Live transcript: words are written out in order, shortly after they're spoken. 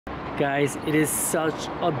Guys, it is such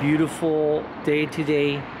a beautiful day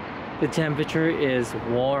today. The temperature is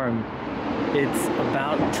warm. It's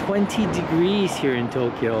about 20 degrees here in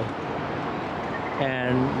Tokyo.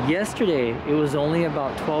 And yesterday it was only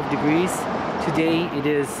about 12 degrees. Today it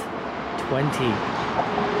is 20.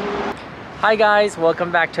 Hi guys,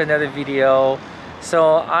 welcome back to another video.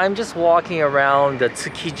 So I'm just walking around the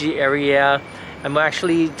Tsukiji area. I'm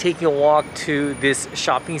actually taking a walk to this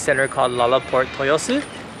shopping center called Lalaport Toyosu.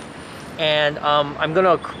 And I'm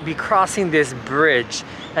gonna be crossing this bridge,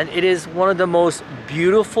 and it is one of the most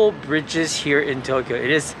beautiful bridges here in Tokyo.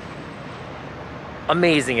 It is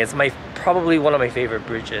amazing. It's probably one of my favorite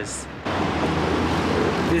bridges.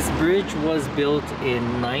 This bridge was built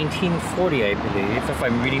in 1940, I believe, if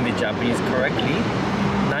I'm reading the Japanese correctly.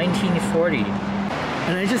 1940.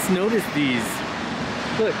 And I just noticed these.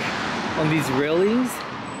 Look, on these railings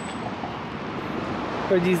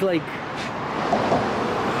are these like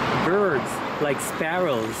birds, like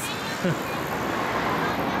sparrows.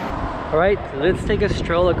 Alright, let's take a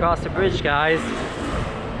stroll across the bridge, guys.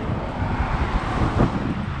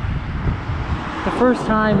 The first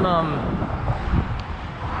time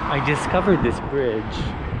I discovered this bridge,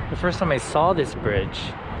 the first time I saw this bridge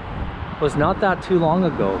was not that too long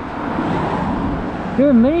ago. There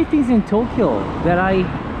are many things in Tokyo that I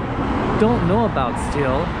don't know about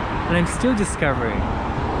still, and I'm still discovering.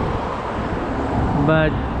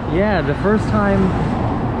 But yeah, the first time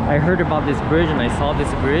I heard about this bridge and I saw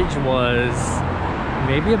this bridge was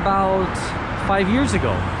maybe about 5 years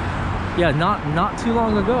ago. Yeah, not too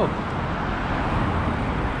long ago.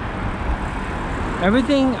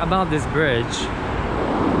 Everything about this bridge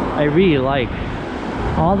I really like.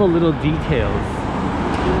 All the little details.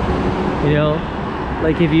 You know,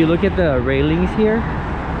 like if you look at the railings here,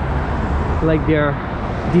 like they're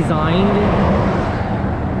designed,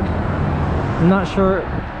 I'm not sure,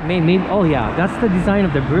 maybe, oh yeah, that's the design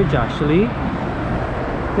of the bridge actually.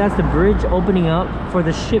 That's the bridge opening up for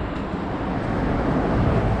the ship.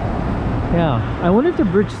 Yeah, I wonder if the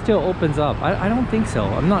bridge still opens up. I don't think so,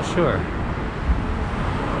 I'm not sure.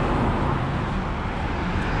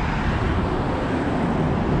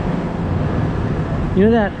 You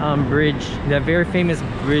know that bridge, that very famous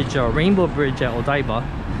bridge, Rainbow Bridge at Odaiba?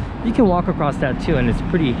 You can walk across that too, and it's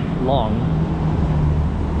pretty long.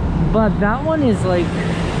 But that one is like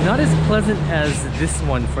not as pleasant as this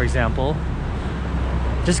one, for example.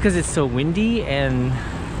 Just because it's so windy, and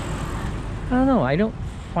I don't know, I don't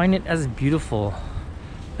find it as beautiful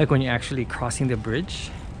like when you're actually crossing the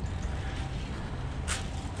bridge.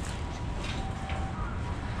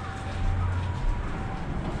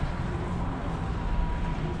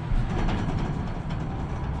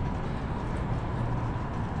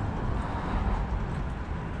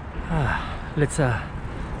 Let's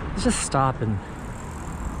just stop and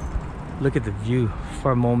look at the view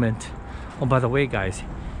for a moment. Oh, by the way, guys,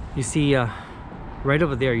 you see right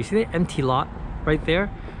over there, you see the empty lot right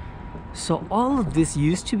there? So all of this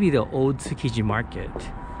used to be the old Tsukiji market.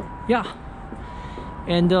 Yeah.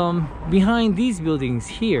 And behind these buildings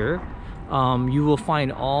here, you will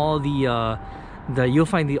find all you'll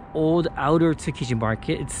find the old outer Tsukiji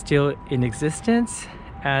market. It's still in existence,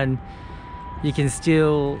 and you can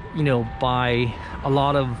still, you know, buy a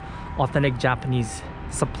lot of authentic Japanese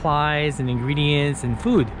supplies and ingredients and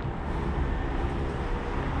food.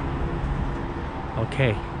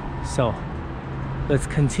 Okay, so let's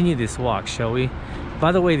continue this walk, shall we?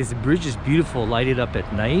 By the way, this bridge is beautiful, lighted up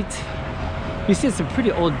at night. You see, it's a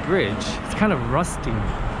pretty old bridge. It's kind of rusting.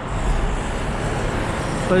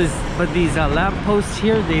 But these lamp posts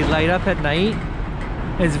here, they light up at night.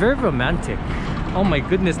 It's very romantic. Oh my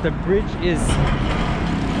goodness, the bridge is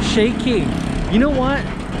shaking. You know what?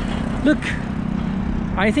 Look,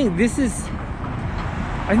 I think this is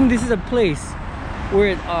a place where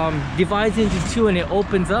it divides into two and it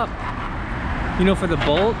opens up. You know, for the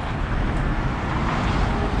bolt.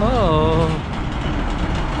 Oh.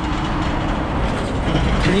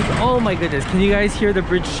 Oh my goodness, can you guys hear the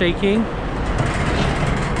bridge shaking?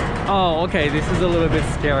 Oh, okay, this is a little bit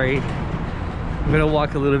scary. I'm gonna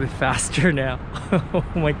walk a little bit faster now. Oh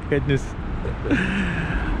my goodness.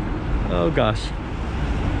 Oh gosh.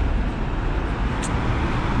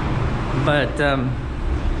 But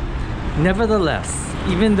nevertheless,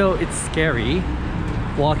 even though it's scary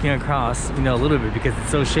walking across, you know, a little bit because it's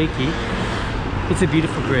so shaky, it's a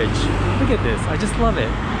beautiful bridge. Look at this, I just love it.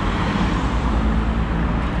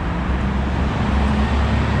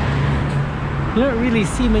 You don't really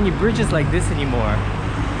see many bridges like this anymore.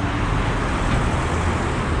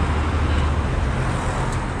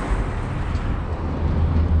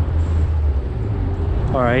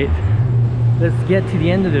 All right, let's get to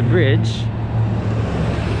the end of the bridge.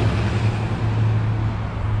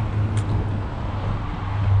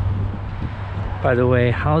 By the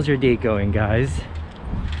way, how's your day going, guys?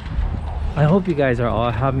 I hope you guys are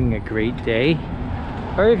all having a great day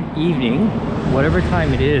or evening, whatever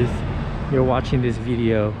time it is you're watching this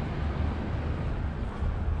video.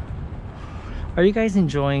 Are you guys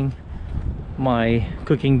enjoying my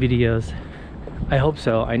cooking videos? I hope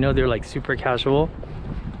so. I know they're like super casual,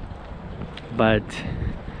 but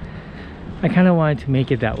I kind of wanted to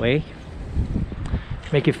make it that way.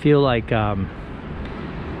 Make it feel like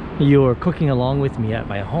you're cooking along with me at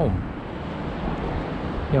my home.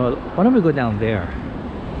 You know, why don't we go down there?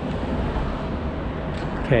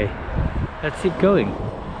 Okay, let's keep going.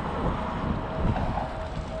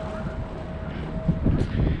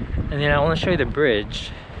 And then I want to show you the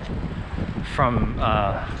bridge from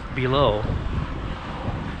below.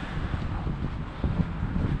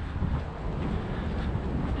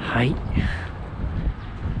 Hi.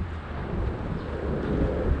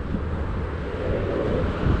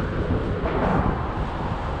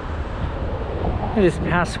 This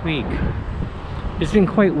past week, it's been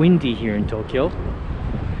quite windy here in Tokyo.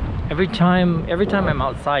 Every time I'm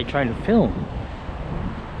outside trying to film,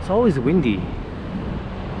 it's always windy.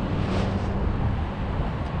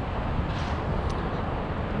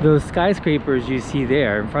 Those skyscrapers you see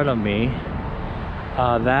there in front of me,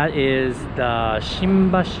 that is the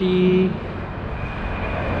Shinbashi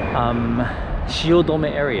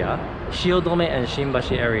Shiodome area. Shiodome and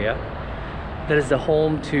Shinbashi area. That is the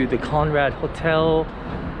home to the Conrad Hotel,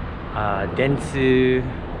 Dentsu,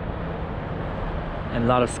 and a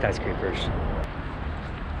lot of skyscrapers.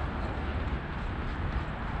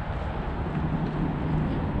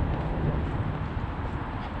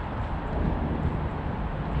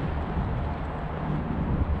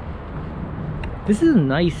 This is a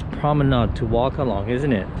nice promenade to walk along,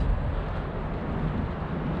 isn't it?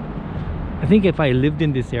 I think if I lived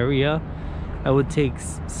in this area, I would take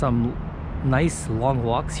some nice long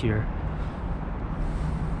walks here.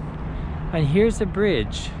 And here's the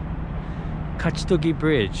bridge, Kachitogi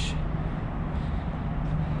Bridge.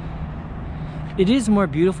 It is more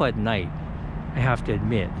beautiful at night, I have to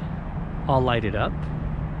admit, all lighted up.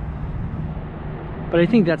 But I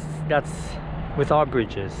think that's with all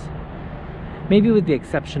bridges. Maybe with the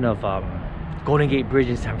exception of Golden Gate Bridge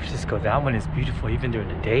in San Francisco. That one is beautiful even during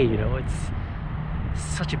the day, you know. It's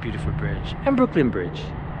such a beautiful bridge. And Brooklyn Bridge.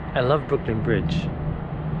 I love Brooklyn Bridge.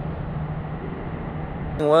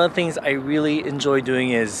 One of the things I really enjoy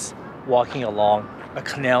doing is walking along a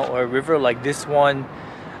canal or a river like this one.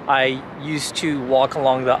 I used to walk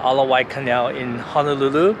along the Alawai Canal in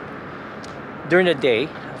Honolulu during the day,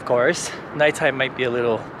 of course. Nighttime might be a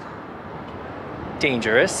little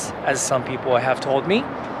dangerous, as some people have told me.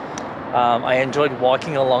 I enjoyed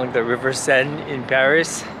walking along the River Seine in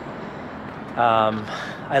Paris.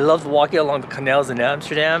 I loved walking along the canals in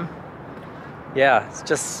Amsterdam. Yeah, it's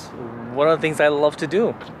just one of the things I love to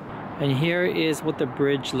do. And here is what the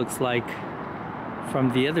bridge looks like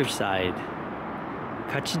from the other side.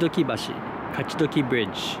 Kachidoki Bashi, Kachidoki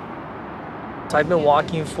Bridge. So I've been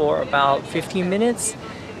walking for about 15 minutes,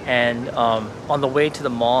 and on the way to the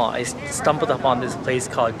mall, I stumbled upon this place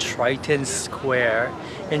called Triton Square,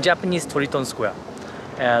 in Japanese Triton Square.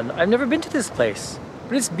 And I've never been to this place,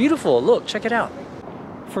 but it's beautiful. Look, check it out.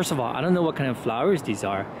 First of all, I don't know what kind of flowers these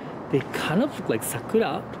are. They kind of look like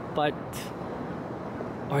sakura, but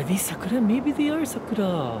are these sakura? Maybe they are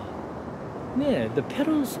sakura. Yeah, the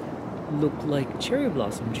petals look like cherry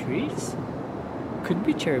blossom trees. Could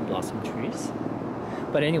be cherry blossom trees.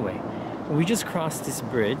 But anyway, we just crossed this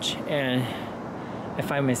bridge and I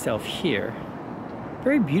find myself here.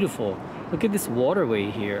 Very beautiful. Look at this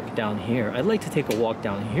waterway here, down here. I'd like to take a walk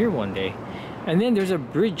down here one day. And then there's a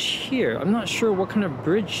bridge here. I'm not sure what kind of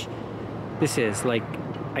bridge this is. Like,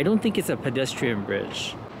 I don't think it's a pedestrian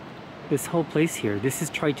bridge. This whole place here, this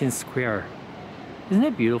is Triton Square. Isn't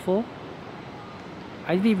it beautiful?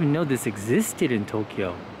 I didn't even know this existed in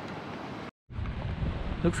Tokyo.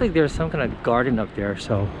 Looks like there's some kind of garden up there,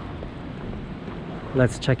 so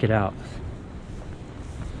let's check it out.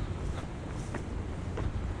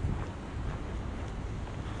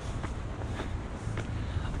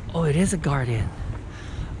 Oh, it is a garden.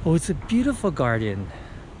 Oh, it's a beautiful garden.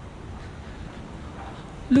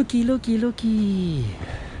 Looky, looky, looky.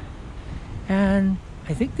 And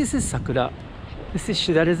I think this is sakura. This is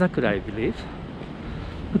Shidare Sakura, I believe.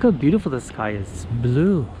 Look how beautiful the sky is. It's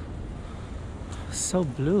blue. So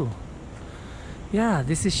blue. Yeah,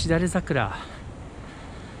 this is Shidare Sakura.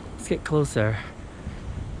 Let's get closer.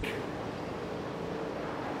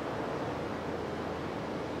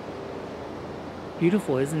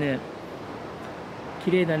 Beautiful, isn't it?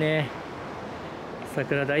 綺麗だね。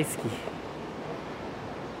桜大好き。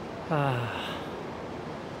Ah,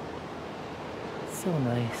 so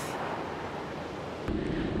nice.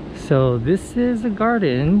 So this is a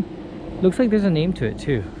garden. Looks like there's a name to it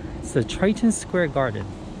too. It's the Triton Square Garden.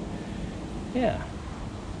 Yeah.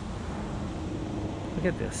 Look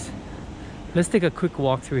at this. Let's take a quick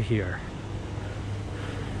walk through here.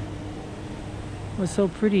 Oh, it's so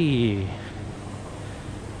pretty.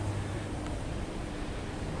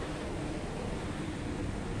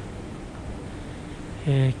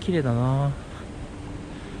 Yeah, 綺麗だな.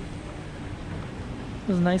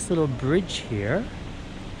 There's a nice little bridge here.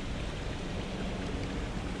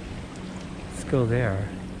 Let's go there.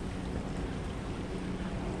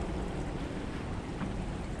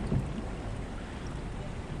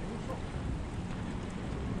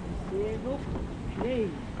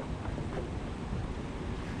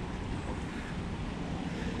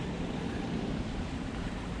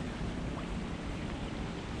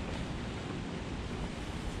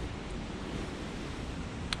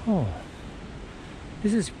 Oh,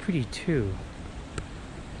 this is pretty too.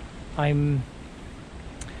 I'm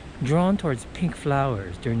drawn towards pink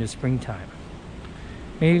flowers during the springtime.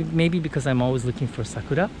 Maybe because I'm always looking for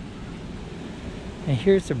sakura. And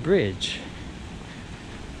here's a bridge.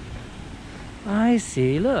 I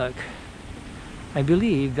see, look. I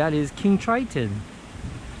believe that is King Triton.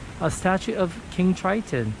 A statue of King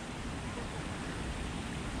Triton.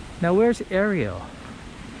 Now where's Ariel?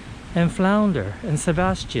 And Flounder and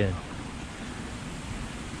Sebastian?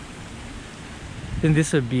 Then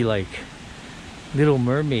this would be like Little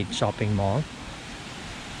Mermaid shopping mall.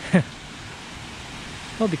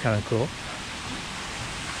 That'll be kind of cool.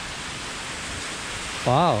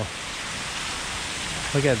 Wow.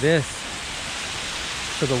 Look at this.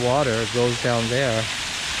 So the water goes down there.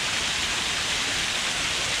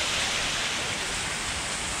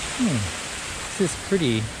 This is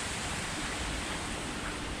pretty.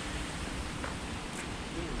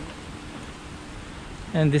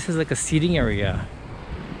 And this is like a seating area.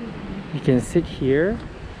 You can sit here.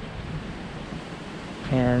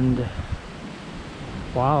 And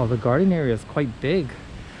wow, the garden area is quite big.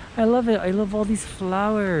 I love it. I love all these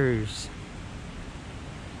flowers.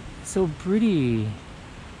 So pretty.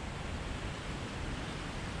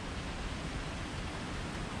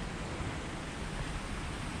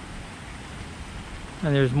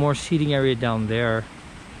 And there's more seating area down there.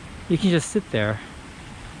 You can just sit there.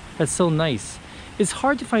 That's so nice. It's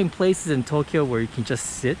hard to find places in Tokyo where you can just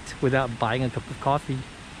sit without buying a cup of coffee.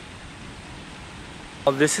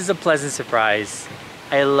 Well, this is a pleasant surprise.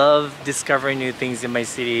 I love discovering new things in my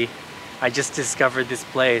city. I just discovered this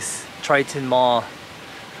place, Triton Mall.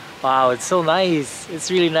 Wow, it's so nice.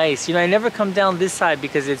 It's really nice. You know, I never come down this side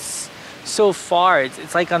because it's so far.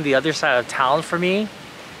 It's like on the other side of town for me.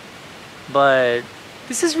 But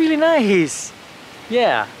this is really nice.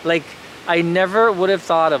 Yeah, like I never would have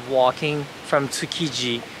thought of walking from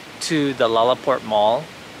Tsukiji to the Lalaport Mall.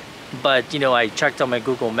 But, you know, I checked on my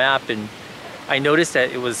Google map and I noticed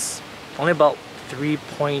that it was only about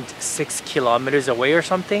 3.6 kilometers away or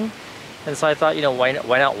something. And so I thought, you know, why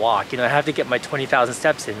not walk? You know, I have to get my 20,000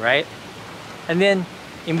 steps in, right? And then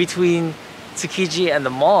in between Tsukiji and the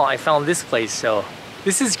mall, I found this place. So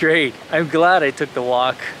this is great. I'm glad I took the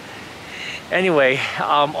walk. Anyway,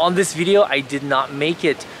 on this video, I did not make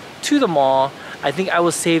it to the mall. I think I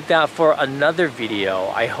will save that for another video.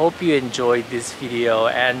 I hope you enjoyed this video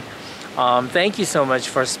and thank you so much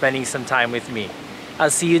for spending some time with me. I'll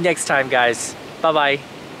see you next time, guys. Bye-bye.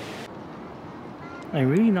 I'm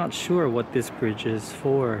really not sure what this bridge is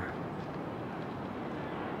for.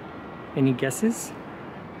 Any guesses?